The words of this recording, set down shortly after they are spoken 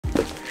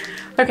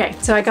Okay,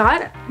 so I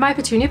got my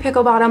Petunia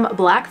Pickle Bottom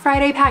Black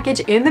Friday package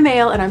in the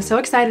mail and I'm so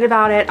excited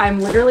about it. I'm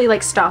literally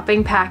like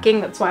stopping packing.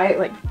 That's why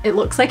like it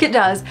looks like it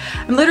does.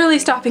 I'm literally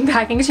stopping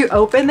packing to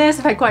open this.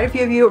 I've had quite a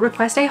few of you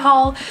request a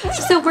haul.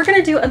 So we're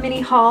gonna do a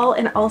mini haul,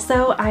 and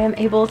also I am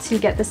able to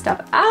get this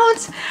stuff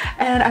out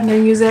and I'm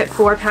gonna use it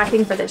for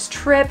packing for this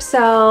trip.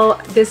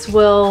 So this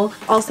will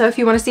also, if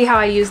you wanna see how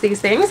I use these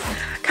things,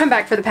 come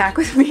back for the pack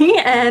with me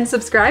and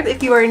subscribe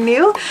if you are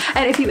new.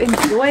 And if you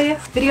enjoy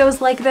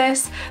videos like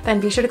this, then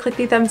be sure to click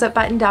the thumbs up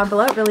button down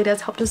below. It really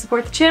does help to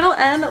support the channel.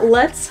 And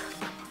let's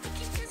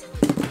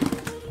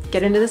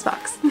get into this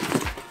box.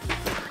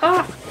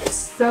 Oh,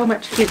 so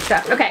much cute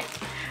stuff. Okay,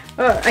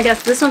 I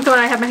guess this one's the one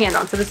I have my hand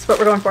on, so this is what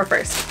we're going for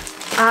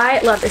first.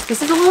 I love this.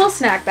 This is a little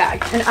snack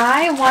bag, and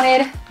I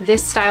wanted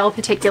this style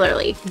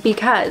particularly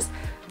because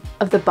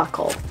of the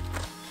buckle.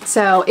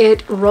 So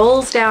it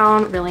rolls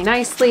down really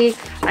nicely,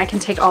 and I can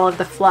take all of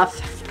the fluff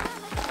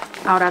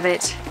out of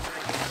it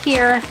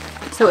here,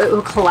 so it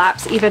will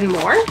collapse even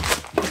more.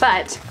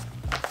 But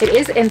it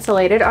is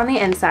insulated on the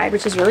inside,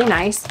 which is really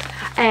nice.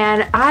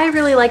 And I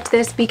really liked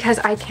this because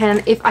I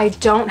can, if I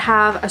don't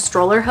have a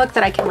stroller hook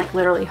that I can like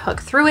literally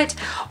hook through it,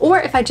 or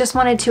if I just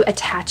wanted to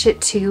attach it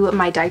to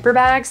my diaper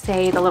bag,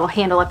 say the little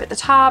handle up at the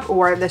top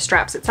or the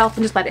straps itself,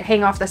 and just let it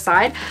hang off the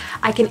side,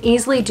 I can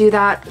easily do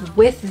that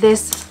with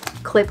this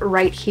clip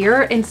right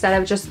here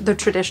instead of just the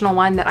traditional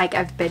one that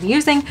I've been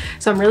using.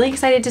 So I'm really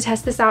excited to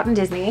test this out in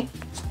Disney.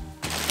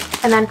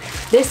 And then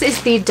this is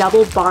the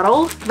double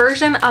bottle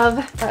version of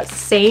that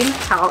same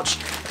pouch,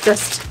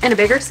 just in a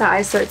bigger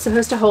size. So it's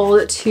supposed to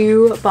hold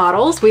 2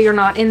 bottles. We are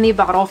not in the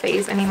bottle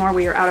phase anymore.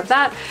 We are out of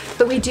that,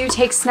 but we do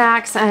take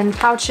snacks and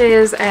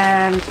pouches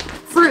and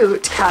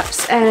fruit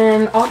cups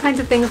and all kinds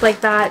of things like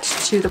that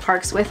to the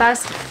parks with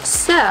us.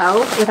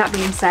 So with that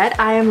being said,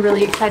 I am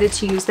really excited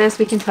to use this.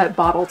 We can put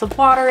bottles of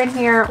water in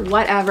here,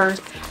 whatever.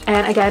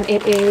 And again,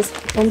 it is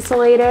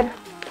insulated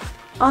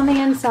on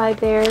the inside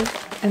there.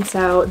 And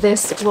so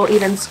this will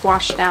even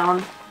squash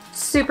down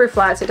super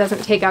flat, so it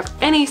doesn't take up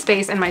any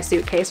space in my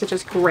suitcase, which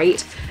is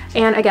great.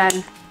 And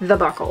again, the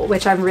buckle,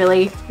 which I'm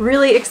really,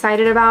 really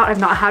excited about. I've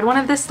not had one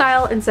of this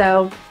style, and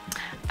so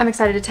I'm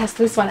excited to test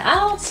this one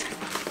out.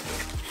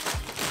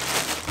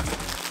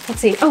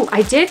 Let's see. Oh,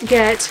 I did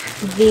get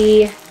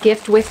the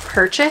gift with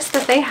purchase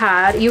that they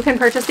had. You can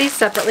purchase these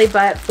separately,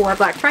 but for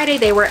Black Friday,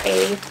 they were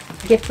a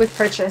gift with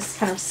purchase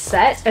kind of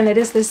set, and it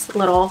is this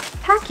little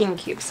packing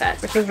cube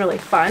set, which was really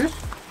fun.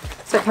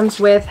 So it comes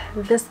with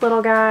this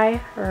little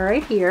guy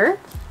right here.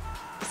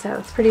 So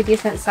it's pretty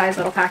decent size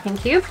little packing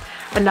cube.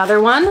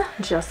 Another one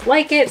just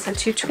like it, so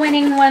 2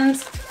 twinning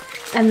ones,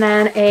 and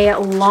then a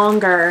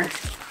longer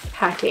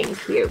packing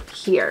cube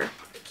here.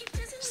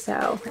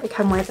 So they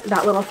come with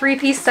that little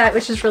 3-piece set,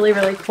 which is really,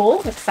 really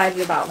cool. I'm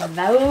excited about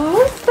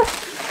those.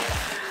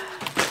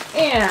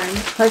 And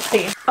let's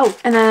see. Oh,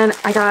 and then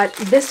I got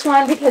this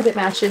one because it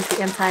matches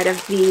the inside of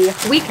the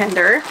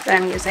Weekender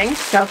that I'm using.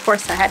 So of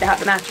course I had to have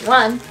the matching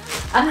one.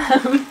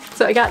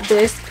 So I got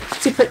this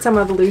to put some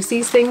of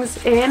Lucy's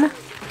things in.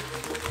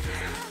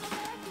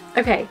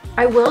 Okay,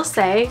 I will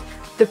say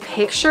the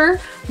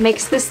picture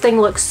makes this thing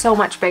look so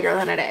much bigger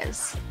than it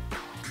is.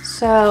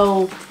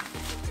 So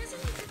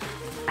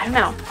I don't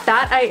know,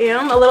 that I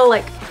am a little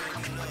like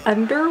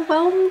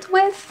underwhelmed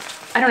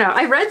with. I don't know.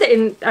 I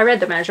read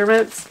the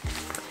measurements,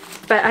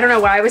 but I don't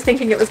know why I was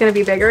thinking it was going to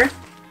be bigger,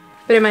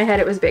 but in my head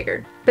it was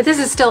bigger. But this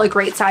is still a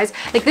great size.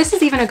 Like this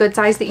is even a good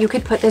size that you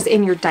could put this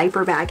in your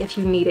diaper bag if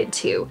you needed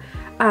to.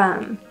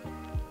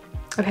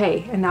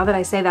 Okay, and now that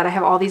I say that, I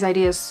have all these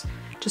ideas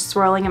just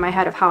swirling in my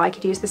head of how I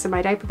could use this in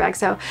my diaper bag.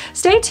 So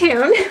stay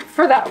tuned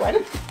for that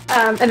one.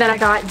 And then I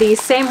got the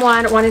same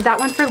one, wanted that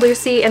one for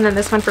Lucy and then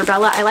this one for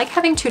Bella. I like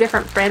having 2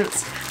 different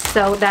prints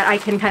so that I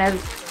can kind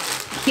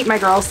of keep my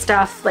girls'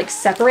 stuff like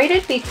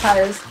separated,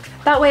 because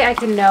that way I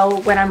can know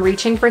when I'm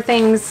reaching for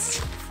things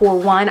for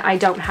one, I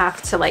don't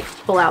have to like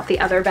pull out the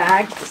other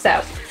bag.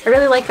 So I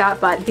really like that,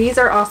 but these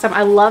are awesome.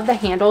 I love the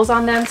handles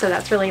on them, so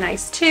that's really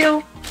nice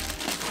too.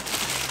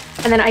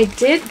 And then I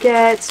did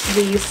get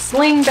the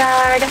sling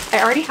bag.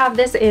 I already have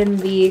this in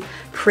the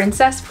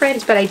princess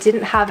print, but I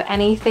didn't have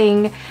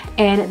anything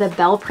in the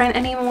belle print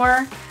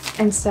anymore.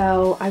 And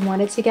so I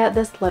wanted to get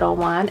this little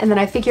one. And then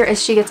I figure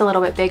as she gets a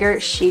little bit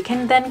bigger, she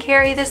can then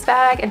carry this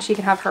bag and she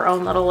can have her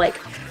own little like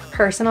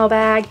personal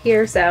bag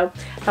here. So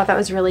I thought that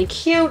was really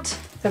cute.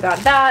 So I got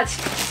that.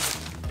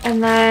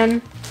 And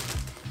then,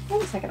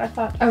 wait a second, I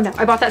thought, oh no,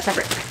 I bought that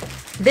separate.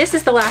 This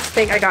is the last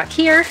thing I got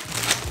here.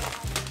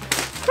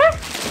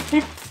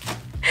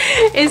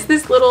 Is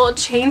this little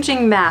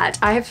changing mat.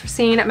 I have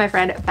seen my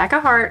friend Becca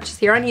Hart, she's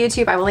here on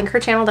YouTube, I will link her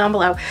channel down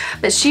below,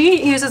 but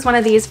she uses one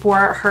of these for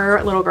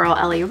her little girl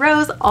Ellie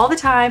Rose all the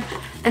time.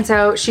 And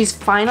so she's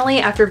finally,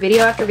 after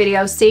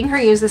video, seeing her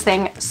use this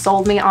thing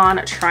sold me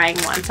on trying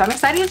one. So I'm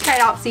excited to try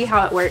it out, see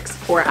how it works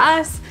for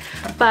us.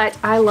 But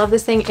I love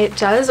this thing. It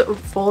does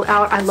fold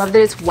out. I love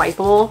that it's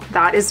wipeable.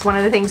 That is one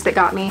of the things that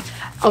got me.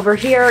 Over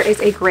here is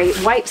a great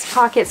wipes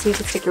pocket, so you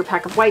can stick your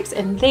pack of wipes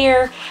in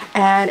there,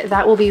 and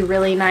that will be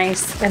really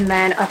nice. And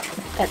then up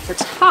at the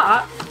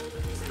top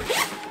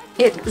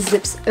it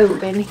zips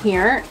open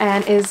here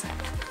and is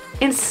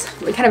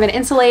kind of an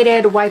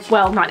insulated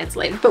well, not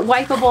insulated, but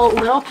wipeable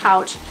little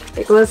pouch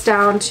that goes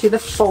down to the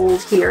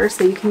fold here,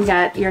 so you can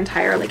get your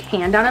entire like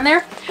hand down in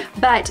there.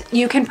 But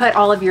you can put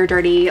all of your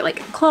dirty like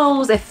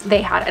clothes, if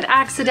they had an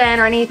accident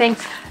or anything,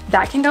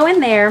 that can go in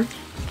there.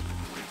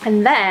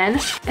 And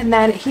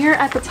then here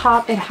at the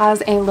top, it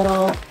has a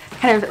little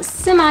kind of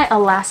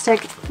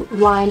semi-elastic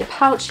lined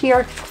pouch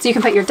here, so you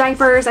can put your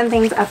diapers and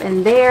things up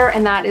in there,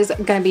 and that is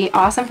going to be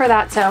awesome for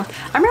that. So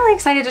I'm really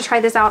excited to try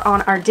this out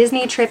on our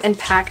Disney trip and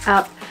pack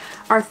up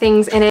our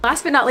things in it.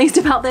 Last but not least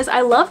about this,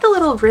 I love the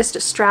little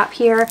wrist strap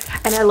here,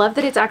 and I love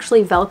that it's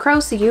actually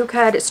Velcro, so you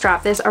could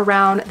strap this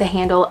around the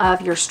handle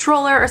of your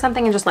stroller or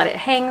something and just let it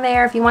hang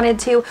there if you wanted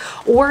to.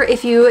 Or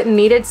if you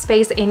needed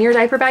space in your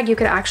diaper bag, you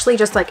could actually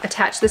just like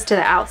attach this to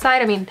the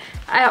outside. I mean,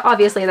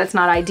 obviously that's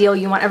not ideal.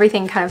 You want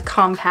everything kind of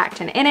compact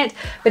and in it,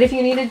 but if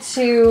you needed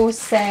to,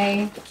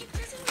 say,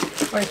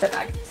 where's the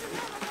bag?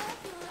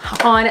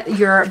 On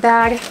your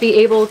bag, be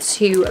able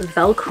to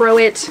Velcro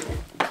it.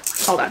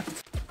 Hold on.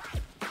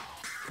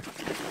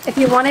 If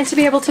you wanted to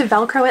be able to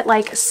Velcro it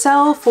like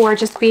so for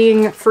just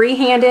being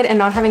free-handed and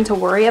not having to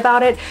worry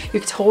about it, you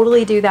could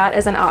totally do that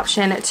as an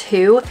option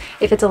too.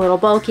 If it's a little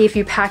bulky, if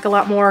you pack a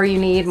lot more, you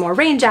need more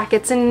rain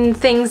jackets and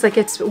things, like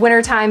it's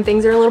wintertime,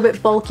 things are a little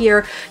bit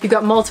bulkier, you've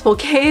got multiple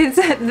kids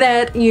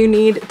that you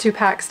need to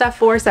pack stuff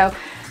for, so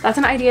that's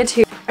an idea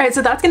too. All right,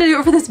 so that's gonna do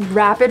it for this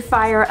rapid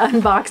fire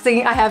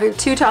unboxing. I have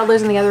 2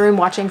 toddlers in the other room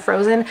watching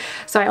Frozen,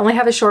 so I only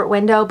have a short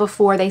window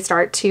before they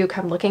start to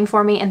come looking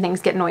for me and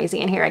things get noisy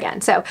in here again.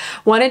 So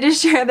wanted to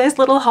share this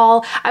little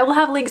haul. I will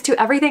have links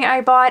to everything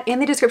I bought in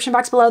the description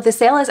box below. The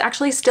sale is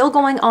actually still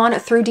going on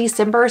through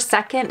December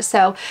 2nd,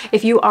 so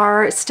if you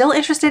are still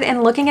interested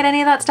in looking at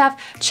any of that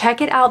stuff,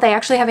 check it out. They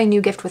actually have a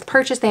new gift with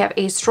purchase. They have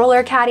a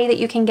stroller caddy that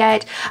you can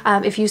get.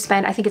 If you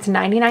spend, I think it's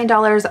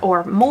 $99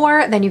 or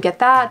more, then you get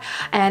that.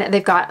 And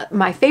they've got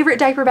my favorite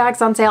diaper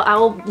bags on sale.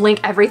 I'll link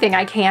everything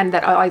I can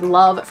that I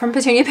love from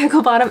Petunia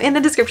Pickle Bottom in the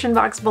description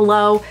box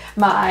below.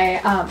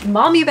 My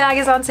mommy bag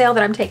is on sale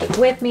that I'm taking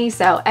with me,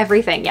 so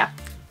everything, yeah.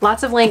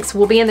 Lots of links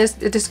will be in this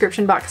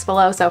description box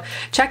below, so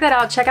check that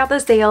out, check out the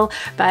sale.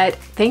 But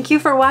thank you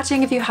for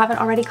watching. If you haven't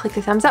already, click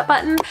the thumbs up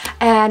button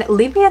and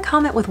leave me a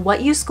comment with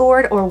what you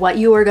scored or what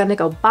you are gonna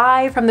go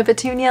buy from the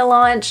Petunia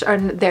launch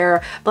on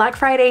their Black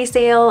Friday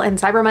sale and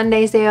Cyber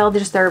Monday sale,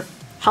 just their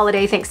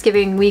holiday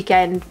Thanksgiving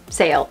weekend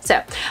sale.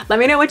 So let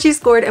me know what you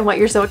scored and what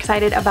you're so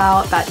excited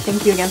about. But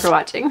thank you again for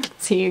watching.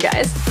 See you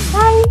guys.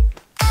 Bye.